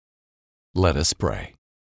Let us pray."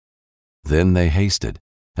 Then they hasted,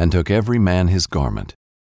 and took every man his garment,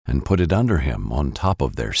 and put it under him on top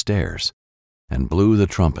of their stairs, and blew the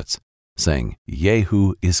trumpets, saying,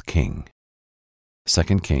 "Jehu is king."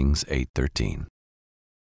 2 Kings 8:13.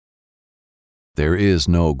 There is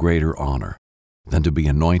no greater honor than to be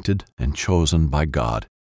anointed and chosen by God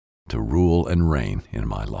to rule and reign in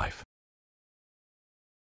my life.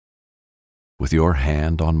 With your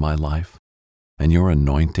hand on my life and your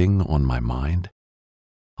anointing on my mind,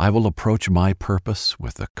 I will approach my purpose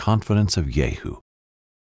with the confidence of Jehu,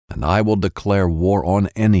 and I will declare war on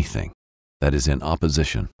anything that is in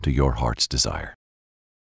opposition to your heart's desire.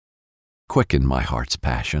 Quicken my heart's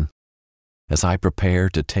passion as I prepare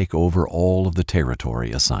to take over all of the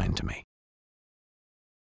territory assigned to me.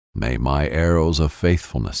 May my arrows of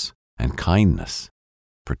faithfulness and kindness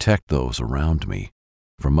protect those around me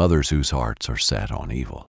from others whose hearts are set on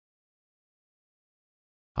evil.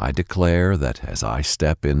 I declare that as I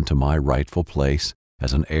step into my rightful place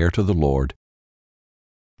as an heir to the Lord,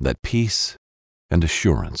 that peace and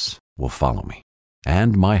assurance will follow me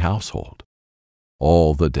and my household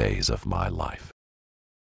all the days of my life.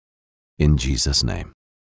 In Jesus' name,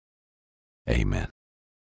 amen.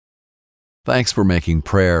 Thanks for making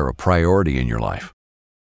prayer a priority in your life.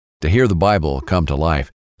 To hear the Bible come to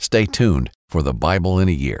life, stay tuned for the Bible in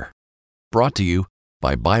a Year. Brought to you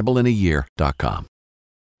by BibleInAYear.com.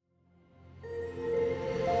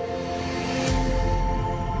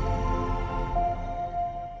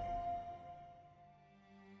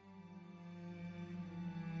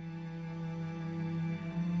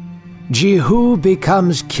 Jehu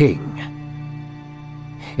becomes king.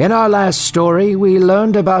 In our last story, we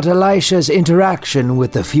learned about Elisha's interaction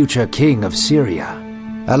with the future king of Syria.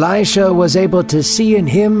 Elisha was able to see in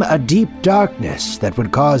him a deep darkness that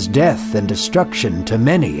would cause death and destruction to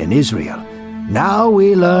many in Israel. Now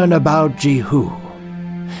we learn about Jehu.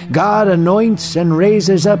 God anoints and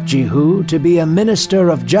raises up Jehu to be a minister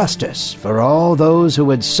of justice for all those who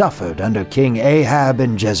had suffered under King Ahab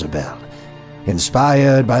and Jezebel,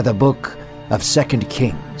 inspired by the book of 2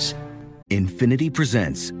 Kings. Infiniti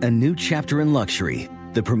presents a new chapter in luxury,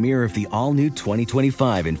 the premiere of the all-new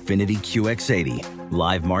 2025 Infiniti QX80,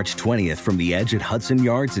 live March 20th from the Edge at Hudson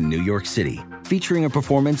Yards in New York City, featuring a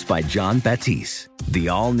performance by John Batiste. The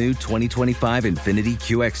all-new 2025 Infiniti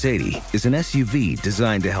QX80 is an SUV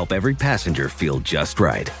designed to help every passenger feel just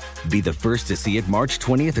right. Be the first to see it March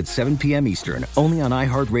 20th at 7 p.m. Eastern, only on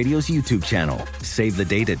iHeartRadio's YouTube channel. Save the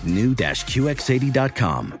date at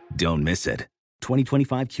new-QX80.com. Don't miss it.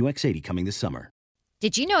 2025 QX80 coming this summer.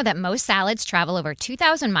 Did you know that most salads travel over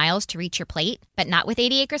 2,000 miles to reach your plate? But not with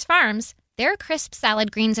 80 Acres Farms. Their crisp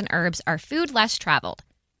salad greens and herbs are food less traveled,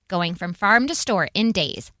 going from farm to store in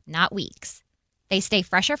days, not weeks. They stay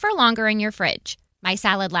fresher for longer in your fridge. My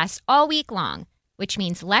salad lasts all week long, which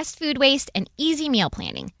means less food waste and easy meal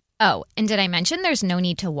planning. Oh, and did I mention there's no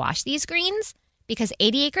need to wash these greens? Because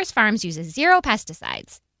 80 Acres Farms uses 0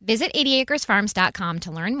 pesticides. Visit 80acresfarms.com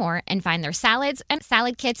to learn more and find their salads and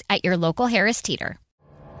salad kits at your local Harris Teeter.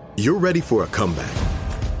 You're ready for a comeback.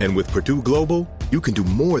 And with Purdue Global, you can do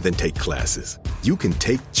more than take classes. You can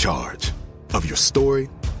take charge of your story,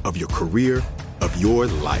 of your career, of your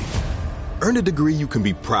life. Earn a degree you can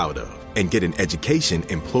be proud of and get an education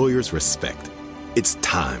employers respect. It's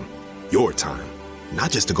time, your time, not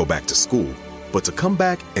just to go back to school, but to come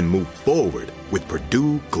back and move forward with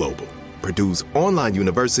Purdue Global, Purdue's online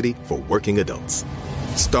university for working adults.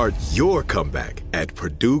 Start your comeback at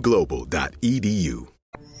purdueglobal.edu.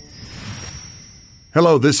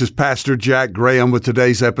 Hello, this is Pastor Jack Graham with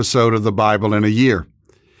today's episode of the Bible in a Year.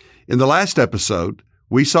 In the last episode,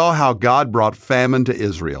 we saw how God brought famine to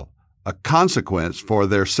Israel, a consequence for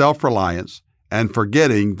their self-reliance and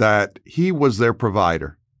forgetting that He was their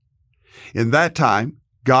provider. In that time,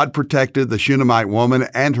 God protected the Shunammite woman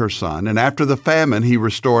and her son, and after the famine, He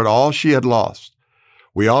restored all she had lost.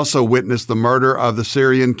 We also witnessed the murder of the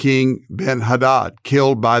Syrian king Ben-Hadad,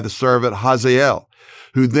 killed by the servant Hazael,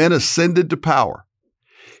 who then ascended to power.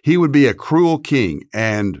 He would be a cruel king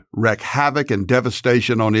and wreak havoc and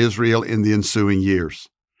devastation on Israel in the ensuing years.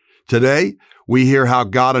 Today, we hear how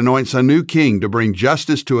God anoints a new king to bring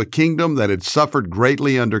justice to a kingdom that had suffered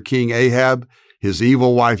greatly under King Ahab, his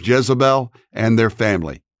evil wife Jezebel, and their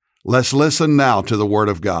family. Let's listen now to the Word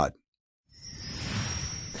of God.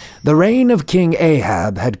 The reign of King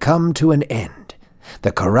Ahab had come to an end.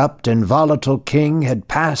 The corrupt and volatile king had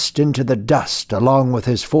passed into the dust along with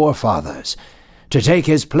his forefathers. To take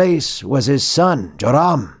his place was his son,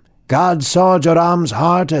 Joram. God saw Joram's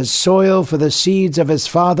heart as soil for the seeds of his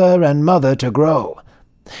father and mother to grow.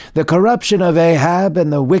 The corruption of Ahab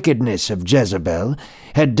and the wickedness of Jezebel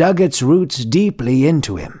had dug its roots deeply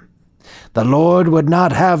into him. The Lord would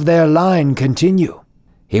not have their line continue.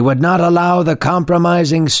 He would not allow the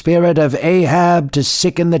compromising spirit of Ahab to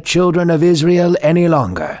sicken the children of Israel any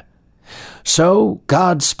longer. So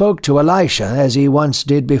God spoke to Elisha as he once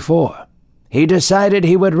did before. He decided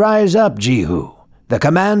he would rise up Jehu, the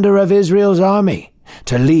commander of Israel's army,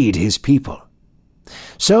 to lead his people.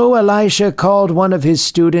 So Elisha called one of his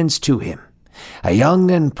students to him, a young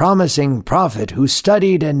and promising prophet who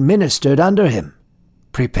studied and ministered under him.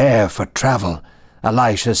 "Prepare for travel,"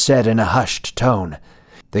 Elisha said in a hushed tone.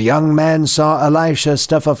 The young man saw Elisha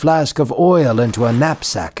stuff a flask of oil into a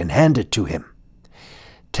knapsack and hand it to him.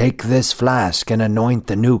 "Take this flask and anoint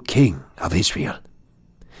the new king of Israel."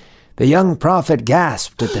 The young prophet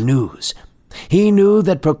gasped at the news. He knew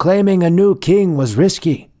that proclaiming a new king was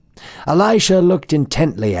risky. Elisha looked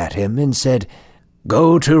intently at him and said,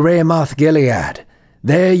 "Go to Ramoth Gilead.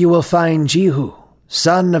 There you will find Jehu,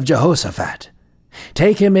 son of Jehoshaphat.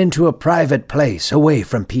 Take him into a private place away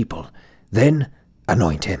from people. Then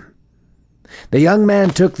anoint him." The young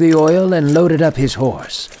man took the oil and loaded up his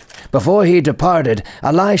horse. Before he departed,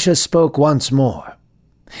 Elisha spoke once more.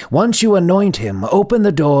 "Once you anoint him, open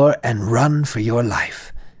the door and run for your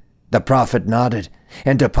life." The prophet nodded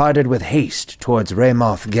and departed with haste towards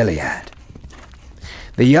Ramoth Gilead.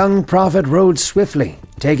 The young prophet rode swiftly,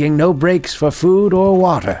 taking no breaks for food or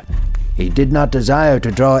water. He did not desire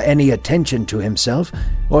to draw any attention to himself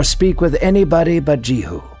or speak with anybody but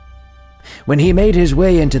Jehu. When he made his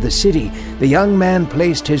way into the city, the young man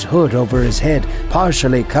placed his hood over his head,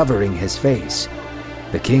 partially covering his face.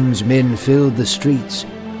 The king's men filled the streets.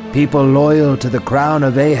 People loyal to the crown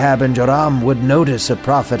of Ahab and Joram would notice a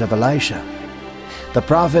prophet of Elisha. The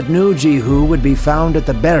prophet knew Jehu would be found at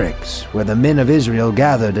the barracks where the men of Israel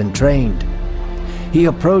gathered and trained. He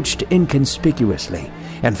approached inconspicuously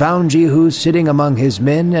and found Jehu sitting among his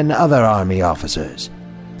men and other army officers.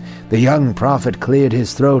 The young prophet cleared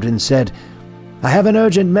his throat and said, "I have an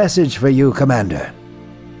urgent message for you, Commander."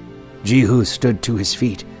 Jehu stood to his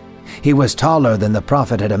feet. He was taller than the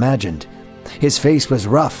prophet had imagined. His face was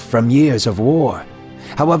rough from years of war.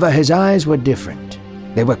 However, his eyes were different.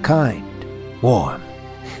 They were kind, warm.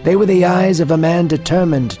 They were the eyes of a man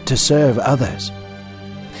determined to serve others.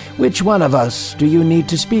 "Which one of us do you need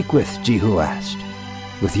to speak with?" Jehu asked.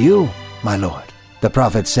 "With you, my lord," the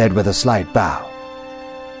prophet said with a slight bow.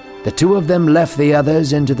 The two of them left the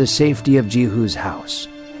others into the safety of Jehu's house.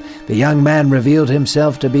 The young man revealed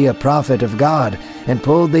himself to be a prophet of God and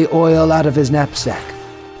pulled the oil out of his knapsack.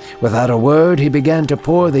 Without a word, he began to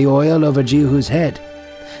pour the oil over Jehu's head.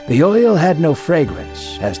 The oil had no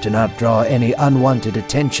fragrance, as to not draw any unwanted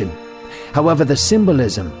attention. However, the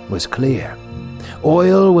symbolism was clear.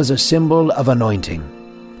 Oil was a symbol of anointing.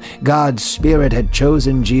 God's Spirit had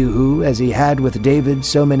chosen Jehu as he had with David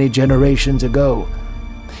so many generations ago.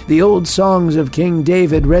 The old songs of King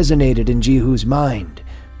David resonated in Jehu's mind.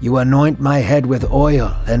 "You anoint my head with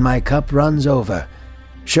oil, and my cup runs over.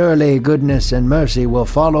 Surely goodness and mercy will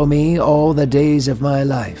follow me all the days of my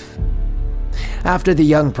life." After the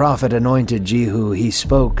young prophet anointed Jehu, he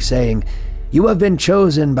spoke, saying, "You have been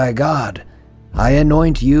chosen by God. I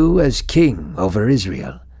anoint you as king over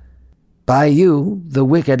Israel. By you, the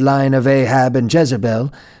wicked line of Ahab and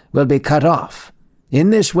Jezebel will be cut off. In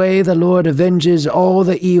this way the Lord avenges all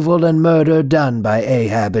the evil and murder done by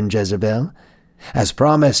Ahab and Jezebel. As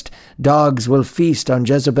promised, dogs will feast on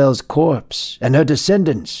Jezebel's corpse, and her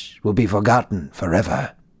descendants will be forgotten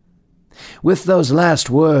forever." With those last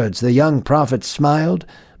words, the young prophet smiled,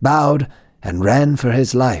 bowed, and ran for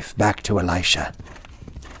his life back to Elisha.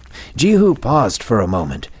 Jehu paused for a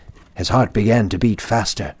moment. His heart began to beat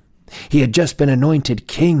faster. He had just been anointed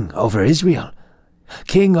king over Israel.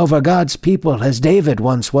 King over God's people, as David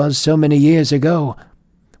once was so many years ago.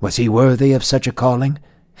 Was he worthy of such a calling?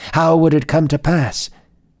 How would it come to pass?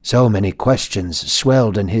 So many questions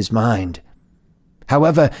swelled in his mind.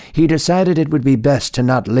 However, he decided it would be best to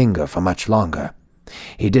not linger for much longer.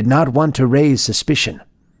 He did not want to raise suspicion.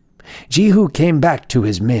 Jehu came back to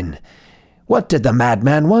his men. "What did the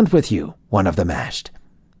madman want with you?" one of them asked.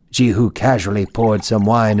 Jehu casually poured some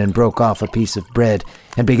wine and broke off a piece of bread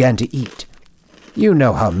and began to eat. "You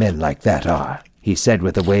know how men like that are," he said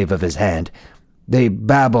with a wave of his hand. "They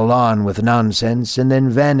babble on with nonsense and then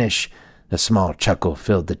vanish." A small chuckle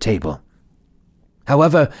filled the table.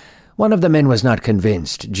 However, one of the men was not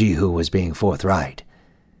convinced Jehu was being forthright.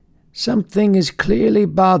 "Something is clearly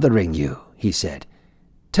bothering you," he said.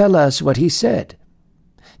 "Tell us what he said."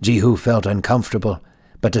 Jehu felt uncomfortable,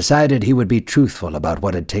 but decided he would be truthful about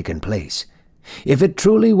what had taken place. If it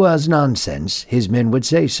truly was nonsense, his men would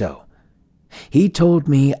say so. He told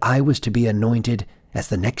me I was to be anointed as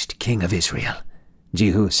the next king of Israel,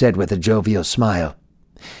 Jehu said with a jovial smile.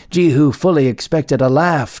 Jehu fully expected a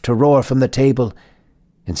laugh to roar from the table.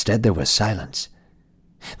 Instead, there was silence.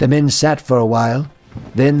 The men sat for a while.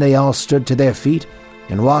 Then they all stood to their feet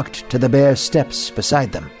and walked to the bare steps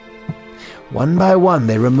beside them. One by one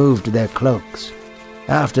they removed their cloaks.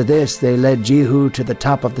 After this they led Jehu to the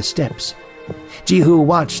top of the steps. Jehu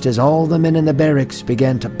watched as all the men in the barracks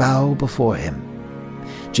began to bow before him.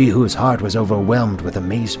 Jehu's heart was overwhelmed with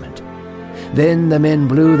amazement. Then the men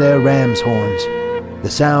blew their ram's horns. The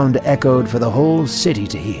sound echoed for the whole city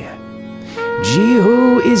to hear.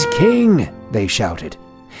 "Jehu is king!" they shouted.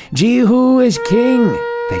 "Jehu is king!"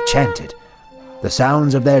 they chanted. The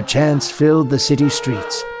sounds of their chants filled the city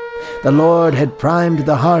streets. The Lord had primed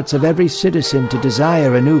the hearts of every citizen to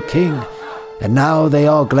desire a new king, and now they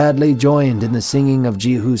all gladly joined in the singing of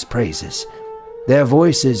Jehu's praises. Their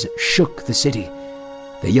voices shook the city.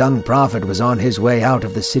 The young prophet was on his way out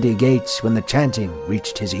of the city gates when the chanting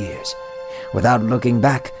reached his ears. Without looking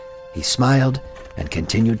back, he smiled and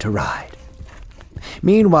continued to ride.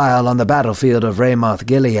 Meanwhile, on the battlefield of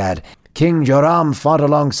Ramoth-Gilead, King Joram fought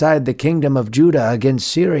alongside the kingdom of Judah against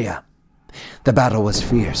Syria. The battle was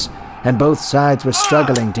fierce, and both sides were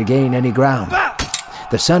struggling to gain any ground.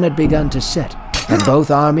 The sun had begun to set, and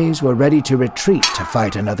both armies were ready to retreat to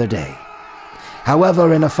fight another day.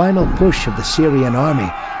 However, in a final push of the Syrian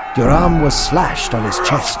army, Joram was slashed on his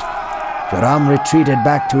chest. Joram retreated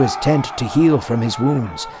back to his tent to heal from his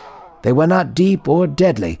wounds. They were not deep or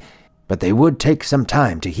deadly, but they would take some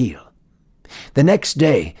time to heal. The next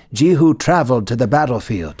day, Jehu traveled to the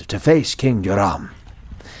battlefield to face King Joram.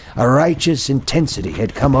 A righteous intensity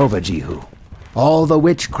had come over Jehu. All the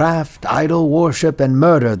witchcraft, idol worship, and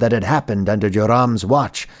murder that had happened under Joram's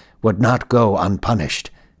watch would not go unpunished.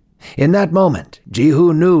 In that moment,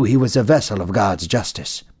 Jehu knew he was a vessel of God's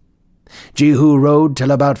justice. Jehu rode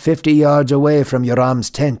till about 50 yards away from Joram's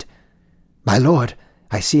tent. "My lord,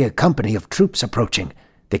 I see a company of troops approaching,"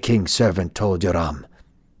 the king's servant told Joram.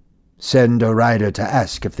 "Send a rider to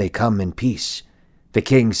ask if they come in peace," the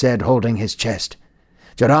king said, holding his chest.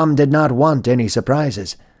 Joram did not want any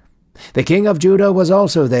surprises. The king of Judah was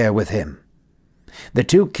also there with him. The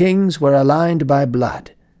two kings were aligned by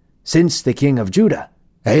blood, since the king of Judah,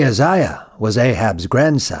 Ahaziah, was Ahab's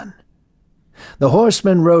grandson. The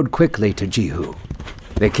horseman rode quickly to Jehu.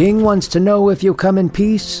 "The king wants to know if you come in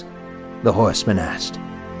peace?" the horseman asked.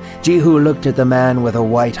 Jehu looked at the man with a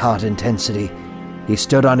white-hot intensity. He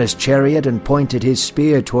stood on his chariot and pointed his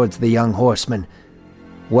spear towards the young horseman.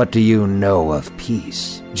 "What do you know of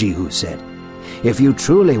peace?" Jehu said. "If you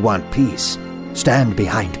truly want peace, stand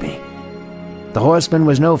behind me." The horseman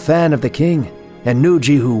was no fan of the king and knew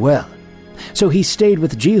Jehu well, so he stayed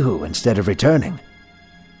with Jehu instead of returning.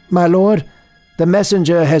 "My lord, the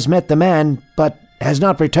messenger has met the man, but has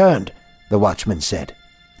not returned," the watchman said.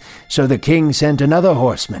 So the king sent another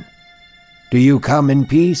horseman. "Do you come in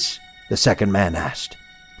peace?" the second man asked.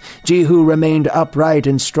 Jehu remained upright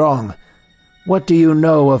and strong. "What do you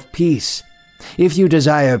know of peace? If you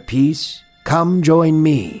desire peace, come join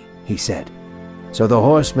me," he said. So the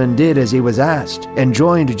horseman did as he was asked and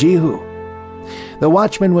joined Jehu. The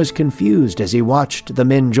watchman was confused as he watched the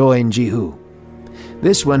men join Jehu.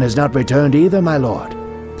 "This one has not returned either, my lord.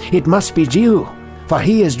 It must be Jehu, for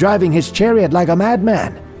he is driving his chariot like a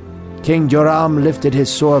madman." King Joram lifted his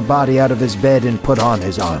sore body out of his bed and put on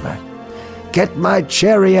his armor. "Get my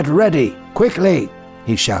chariot ready, quickly!"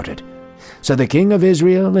 he shouted. So the king of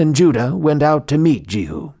Israel and Judah went out to meet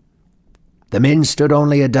Jehu. The men stood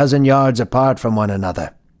only a dozen yards apart from one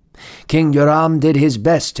another. King Joram did his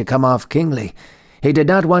best to come off kingly. He did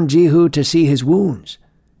not want Jehu to see his wounds.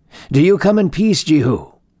 "Do you come in peace, Jehu?"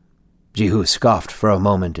 Jehu scoffed for a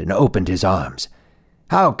moment and opened his arms.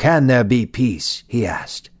 "How can there be peace?" he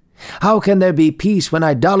asked. "How can there be peace when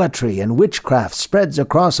idolatry and witchcraft spreads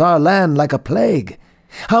across our land like a plague?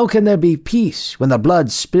 How can there be peace when the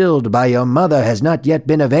blood spilled by your mother has not yet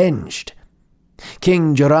been avenged?"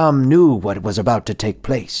 King Joram knew what was about to take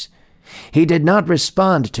place. He did not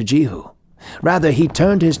respond to Jehu. Rather, he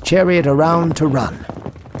turned his chariot around to run.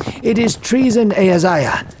 "It is treason,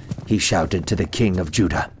 Ahaziah!" he shouted to the king of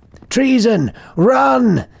Judah. "Treason!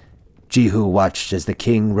 Run!" Jehu watched as the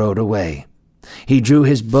king rode away. He drew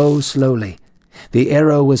his bow slowly. The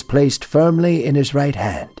arrow was placed firmly in his right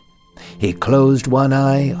hand. He closed one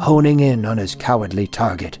eye, honing in on his cowardly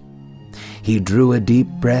target. He drew a deep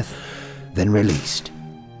breath, then released.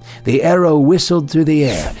 The arrow whistled through the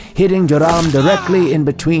air, hitting Joram directly in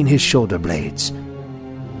between his shoulder blades.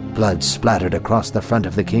 Blood splattered across the front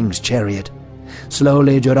of the king's chariot.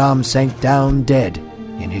 Slowly Joram sank down dead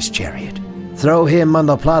in his chariot. Throw him on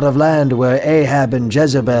the plot of land where Ahab and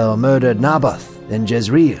Jezebel murdered Naboth in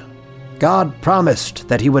Jezreel. God promised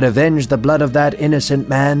that he would avenge the blood of that innocent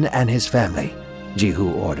man and his family,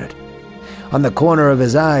 Jehu ordered. On the corner of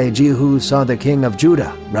his eye, Jehu saw the king of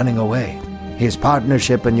Judah running away. His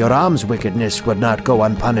partnership in Joram's wickedness would not go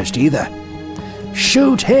unpunished either.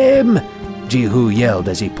 "Shoot him!" Jehu yelled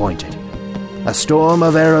as he pointed. A storm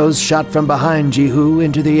of arrows shot from behind Jehu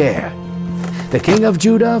into the air. The king of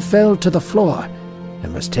Judah fell to the floor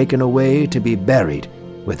and was taken away to be buried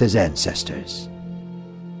with his ancestors.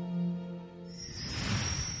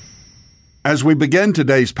 As we begin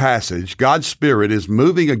today's passage, God's Spirit is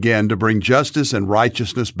moving again to bring justice and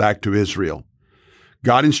righteousness back to Israel.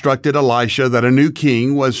 God instructed Elisha that a new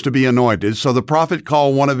king was to be anointed, so the prophet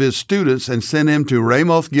called one of his students and sent him to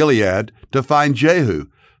Ramoth-Gilead to find Jehu,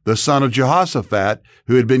 the son of Jehoshaphat,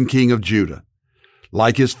 who had been king of Judah.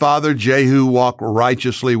 Like his father, Jehu walked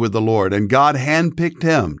righteously with the Lord, and God handpicked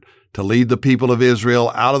him to lead the people of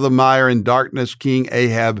Israel out of the mire and darkness King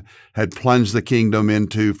Ahab had plunged the kingdom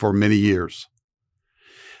into for many years.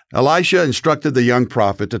 Elisha instructed the young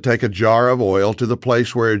prophet to take a jar of oil to the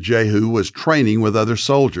place where Jehu was training with other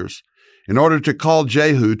soldiers, in order to call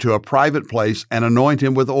Jehu to a private place and anoint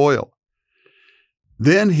him with oil.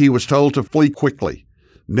 Then he was told to flee quickly.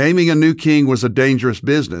 Naming a new king was a dangerous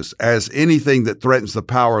business, as anything that threatens the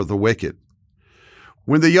power of the wicked.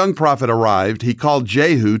 When the young prophet arrived, he called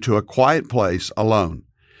Jehu to a quiet place alone.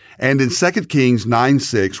 And in 2 Kings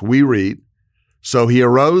 9:6, we read, "So he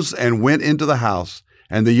arose and went into the house,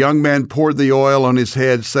 and the young man poured the oil on his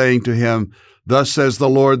head, saying to him, 'Thus says the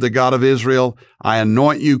Lord, the God of Israel, I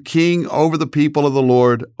anoint you king over the people of the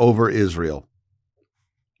Lord, over Israel.'"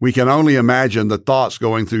 We can only imagine the thoughts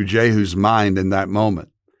going through Jehu's mind in that moment.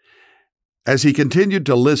 As he continued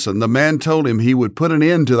to listen, the man told him he would put an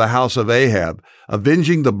end to the house of Ahab,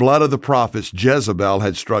 avenging the blood of the prophets Jezebel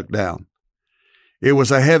had struck down. It was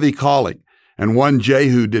a heavy calling, and one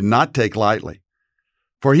Jehu did not take lightly.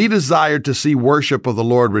 For he desired to see worship of the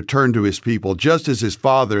Lord return to his people, just as his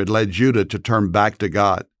father had led Judah to turn back to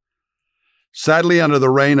God. Sadly, under the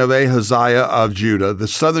reign of Ahaziah of Judah, the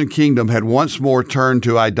southern kingdom had once more turned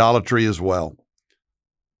to idolatry as well.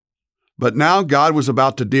 But now God was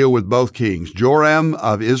about to deal with both kings, Joram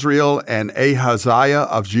of Israel and Ahaziah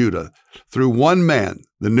of Judah, through one man,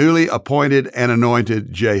 the newly appointed and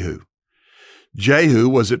anointed Jehu. Jehu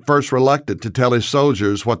was at first reluctant to tell his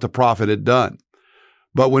soldiers what the prophet had done.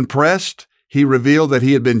 But when pressed, he revealed that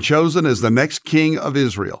he had been chosen as the next king of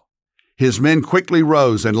Israel. His men quickly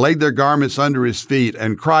rose and laid their garments under his feet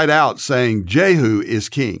and cried out, saying, "Jehu is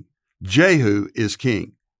king! Jehu is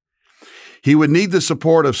king!" He would need the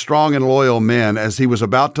support of strong and loyal men as he was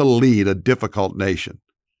about to lead a difficult nation.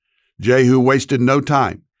 Jehu wasted no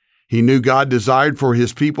time. He knew God desired for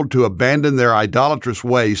his people to abandon their idolatrous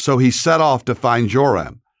ways, so he set off to find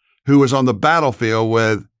Joram, who was on the battlefield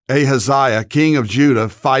with Ahaziah, king of Judah,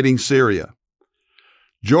 fighting Syria.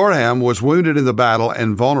 Joram was wounded in the battle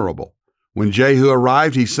and vulnerable. When Jehu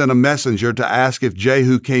arrived, he sent a messenger to ask if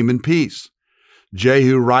Jehu came in peace.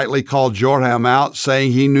 Jehu rightly called Joram out,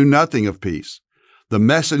 saying he knew nothing of peace. The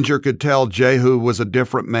messenger could tell Jehu was a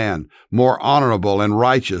different man, more honorable and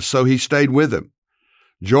righteous, so he stayed with him.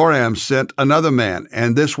 Joram sent another man,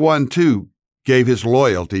 and this one too gave his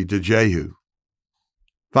loyalty to Jehu.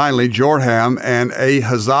 Finally, Joram and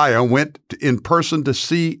Ahaziah went in person to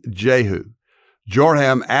see Jehu.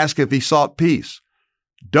 Joram asked if he sought peace.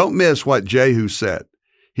 Don't miss what Jehu said.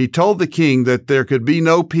 He told the king that there could be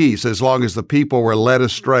no peace as long as the people were led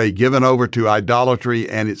astray, given over to idolatry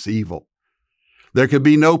and its evil. There could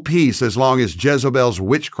be no peace as long as Jezebel's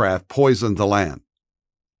witchcraft poisoned the land.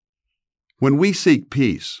 When we seek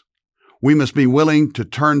peace, we must be willing to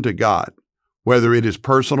turn to God, whether it is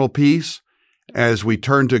personal peace, as we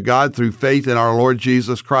turn to God through faith in our Lord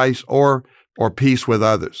Jesus Christ, or peace with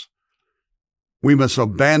others. We must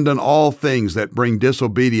abandon all things that bring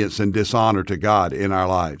disobedience and dishonor to God in our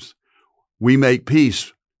lives. We make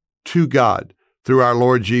peace to God through our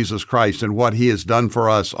Lord Jesus Christ and what he has done for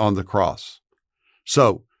us on the cross.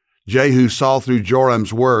 So, Jehu saw through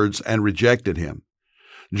Joram's words and rejected him.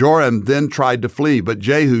 Joram then tried to flee, but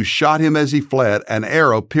Jehu shot him as he fled, an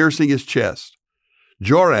arrow piercing his chest.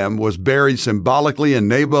 Joram was buried symbolically in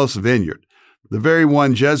Naboth's vineyard, the very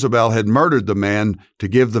one Jezebel had murdered the man to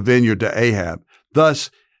give the vineyard to Ahab, thus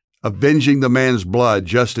avenging the man's blood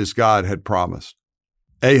just as God had promised.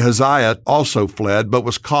 Ahaziah also fled, but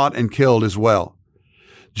was caught and killed as well.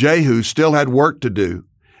 Jehu still had work to do,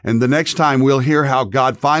 and the next time we'll hear how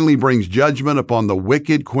God finally brings judgment upon the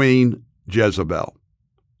wicked queen Jezebel.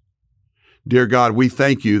 Dear God, we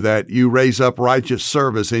thank you that you raise up righteous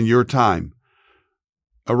service in your time,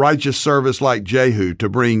 a righteous service like Jehu to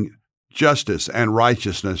bring justice and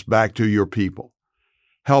righteousness back to your people.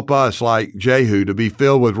 Help us, like Jehu, to be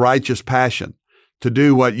filled with righteous passion, to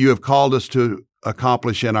do what you have called us to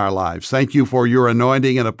accomplish in our lives. Thank you for your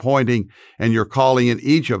anointing and appointing and your calling in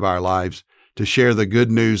each of our lives to share the good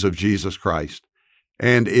news of Jesus Christ.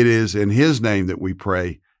 And it is in his name that we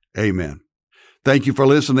pray. Amen. Thank you for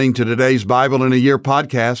listening to today's Bible in a Year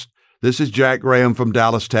podcast. This is Jack Graham from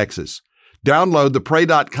Dallas, Texas. Download the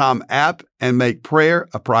Pray.com app and make prayer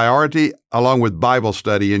a priority along with Bible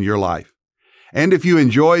study in your life. And if you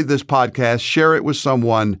enjoy this podcast, share it with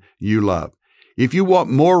someone you love. If you want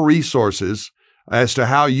more resources as to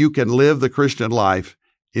how you can live the Christian life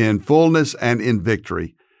in fullness and in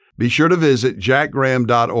victory, be sure to visit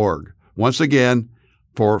jackgraham.org. Once again,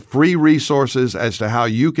 for free resources as to how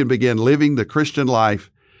you can begin living the Christian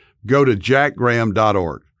life, go to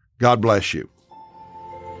jackgraham.org. God bless you.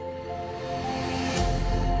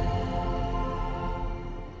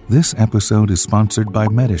 This episode is sponsored by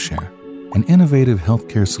Medishare, an innovative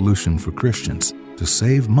healthcare solution for Christians to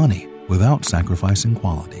save money without sacrificing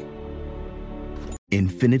quality.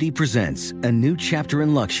 Infiniti presents a new chapter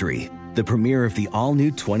in luxury, the premiere of the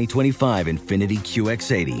all-new 2025 Infiniti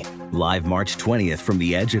QX80, live March 20th from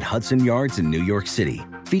the Edge at Hudson Yards in New York City,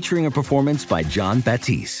 featuring a performance by John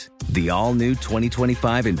Batiste. The all-new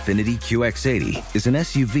 2025 Infiniti QX80 is an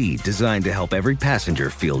SUV designed to help every passenger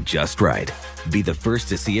feel just right. Be the first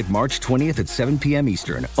to see it March 20th at 7 p.m.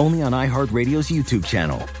 Eastern, only on iHeartRadio's YouTube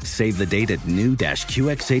channel. Save the date at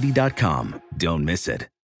new-QX80.com. Don't miss it.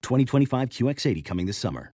 2025 QX80 coming this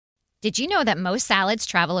summer. Did you know that most salads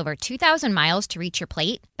travel over 2,000 miles to reach your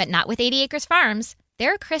plate? But not with 80 Acres Farms.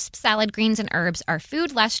 Their crisp salad greens and herbs are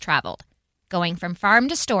food less traveled, going from farm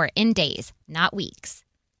to store in days, not weeks.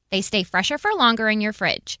 They stay fresher for longer in your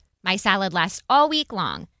fridge. My salad lasts all week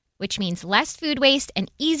long, which means less food waste and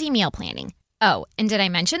easy meal planning. Oh, and did I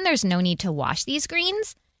mention there's no need to wash these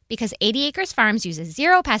greens? Because 80 Acres Farms uses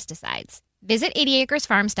zero pesticides. Visit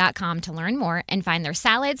 80acresfarms.com to learn more and find their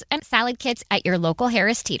salads and salad kits at your local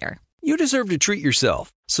Harris Teeter. You deserve to treat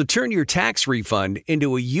yourself, so turn your tax refund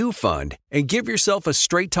into a U fund and give yourself a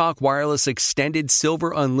Straight Talk Wireless Extended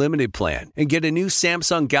Silver Unlimited plan and get a new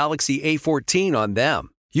Samsung Galaxy A14 on them.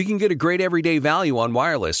 You can get a great everyday value on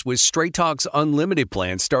wireless with Straight Talk's Unlimited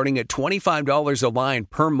plan starting at $25 a line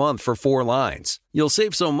per month for 4 lines. You'll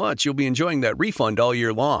save so much you'll be enjoying that refund all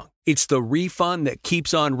year long. It's the refund that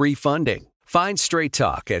keeps on refunding. Find Straight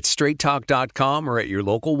Talk at straighttalk.com or at your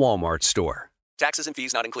local Walmart store. Taxes and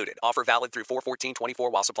fees not included. Offer valid through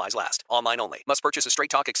 4/14/24 while supplies last. Online only. Must purchase a Straight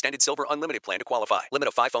Talk Extended Silver Unlimited plan to qualify. Limit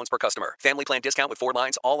of 5 phones per customer. Family plan discount with 4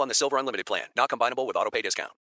 lines, all on the Silver Unlimited plan. Not combinable with auto pay discount.